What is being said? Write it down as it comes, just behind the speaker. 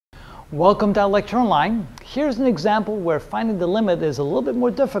Welcome to our lecture online. Here's an example where finding the limit is a little bit more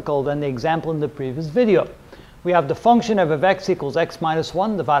difficult than the example in the previous video. We have the function of x equals x minus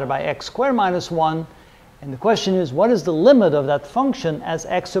 1 divided by x squared minus 1. And the question is, what is the limit of that function as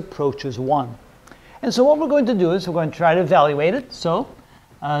x approaches 1? And so what we're going to do is we're going to try to evaluate it. So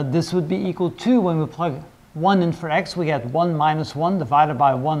this would be equal to, when we plug 1 in for x, we get 1 minus 1 divided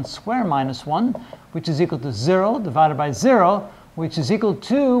by 1 squared minus 1, which is equal to 0 divided by 0, which is equal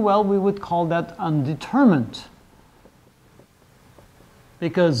to, well, we would call that undetermined,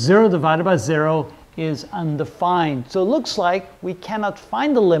 because 0 divided by 0 is undefined. So it looks like we cannot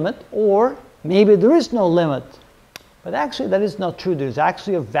find the limit, or maybe there is no limit. But actually that is not true. There's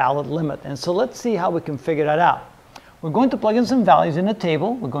actually a valid limit. And so let's see how we can figure that out. We're going to plug in some values in a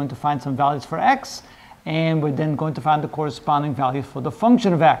table. We're going to find some values for x, and we're then going to find the corresponding values for the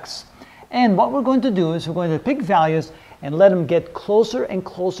function of x. And what we're going to do is we're going to pick values and let them get closer and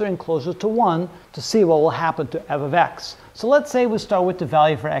closer and closer to 1 to see what will happen to f of x. So let's say we start with the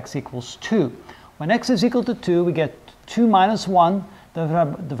value for x equals 2. When x is equal to 2, we get 2 minus 1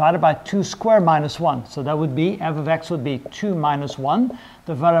 divided by 2 squared minus 1. So that would be, f of x would be 2 minus 1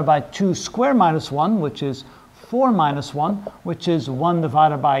 divided by 2 squared minus 1, which is 4 minus 1, which is 1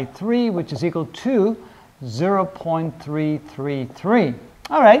 divided by 3, which is equal to 0.333.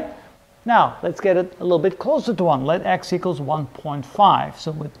 All right. Now, let's get it a little bit closer to 1. Let x equals 1.5. So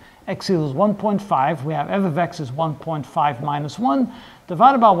with x equals 1.5, we have f of x is 1.5 minus 1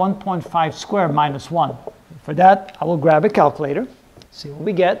 divided by 1.5 squared minus 1. For that, I will grab a calculator, see what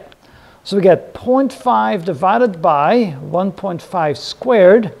we get. So we get 0.5 divided by 1.5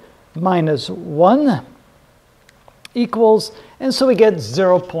 squared minus 1 equals, and so we get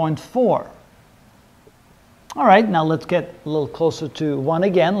 0.4. All right, now let's get a little closer to 1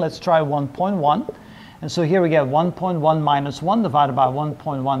 again. Let's try 1.1. And so here we get 1.1 minus 1 divided by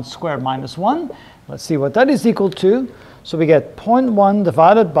 1.1 squared minus 1. Let's see what that is equal to. So we get 0.1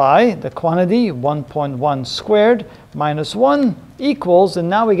 divided by the quantity 1.1 squared minus 1 equals, and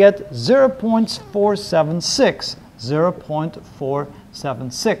now we get 0.476.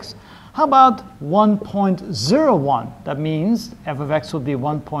 0.476. How about 1.01? That means f of x would be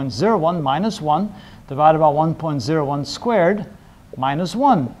 1.01 minus 1 divided by 1.01 squared minus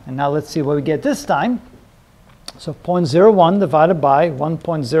 1. And now let's see what we get this time. So 0.01 divided by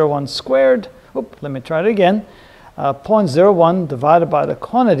 1.01 squared. Let me try it again. 0.01 divided by the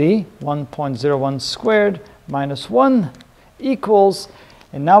quantity 1.01 squared minus 1 equals,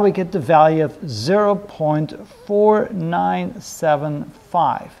 and now we get the value of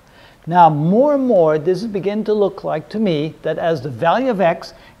 0.4975. Now, more and more, this is beginning to look like to me that as the value of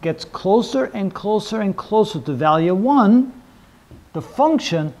x gets closer and closer and closer to value 1, the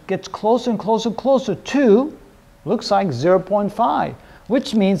function gets closer and closer and closer to, looks like 0.5,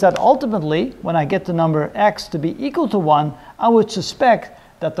 which means that ultimately, when I get the number x to be equal to 1, I would suspect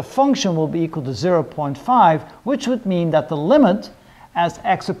that the function will be equal to 0.5, which would mean that the limit as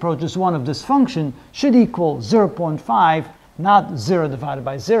x approaches 1 of this function should equal 0.5, not 0 divided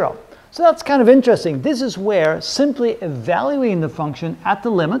by 0. So that's kind of interesting. This is where simply evaluating the function at the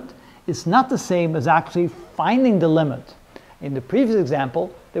limit is not the same as actually finding the limit. In the previous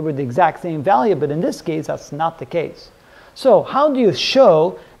example, they were the exact same value, but in this case, that's not the case. So how do you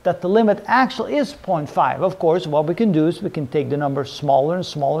show that the limit actually is 0.5? Of course, what we can do is we can take the number smaller and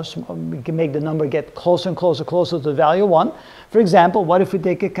smaller. We can make the number get closer and closer, closer to value 1. For example, what if we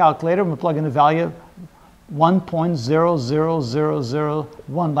take a calculator and we plug in the value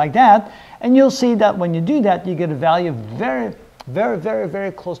 1.00001 like that, and you'll see that when you do that, you get a value very, very, very,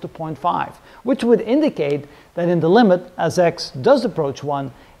 very close to 0.5, which would indicate that in the limit, as x does approach 1,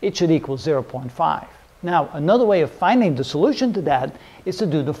 it should equal 0.5. Now, another way of finding the solution to that is to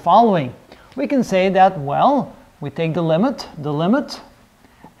do the following. We can say that, well, we take the limit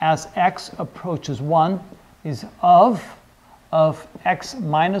as x approaches 1 is of x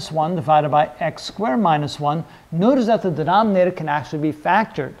minus 1 divided by x squared minus 1. Notice that the denominator can actually be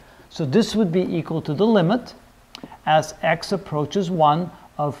factored. So this would be equal to the limit as x approaches 1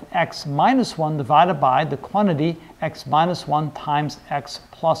 of x minus 1 divided by the quantity x minus 1 times x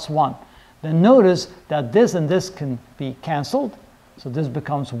plus 1. Then notice that this and this can be canceled. So this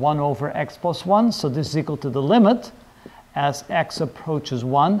becomes 1 over x plus 1. So this is equal to the limit as x approaches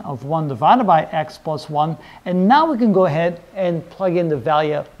 1 of 1 divided by x plus 1. And now we can go ahead and plug in the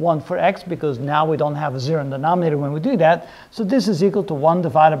value 1 for x, because now we don't have a 0 in the denominator when we do that. So this is equal to 1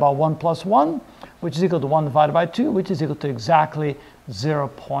 divided by 1 plus 1, which is equal to 1 divided by 2, which is equal to exactly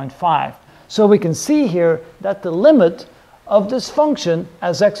 0.5. So we can see here that the limit of this function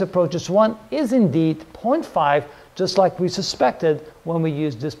as x approaches 1 is indeed 0.5, just like we suspected when we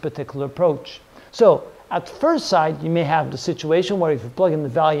used this particular approach. So at first sight, you may have the situation where if you plug in the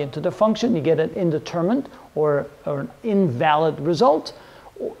value into the function, you get an indeterminate or an invalid result.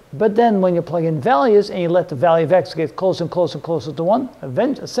 But then when you plug in values and you let the value of x get closer and closer and closer to 1,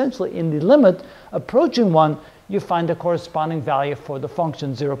 essentially in the limit approaching 1, you find the corresponding value for the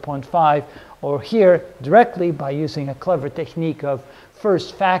function 0.5, or here directly by using a clever technique of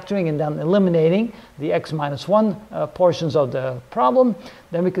first factoring and then eliminating the x minus 1 portions of the problem,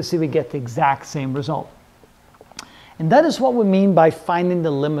 then we can see we get the exact same result. And that is what we mean by finding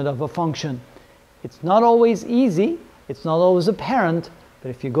the limit of a function. It's not always easy, it's not always apparent, but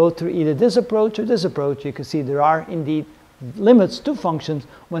if you go through either this approach or this approach, you can see there are indeed limits to functions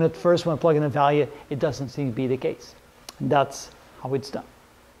when at first, when I plug in a value, it doesn't seem to be the case. And that's how it's done.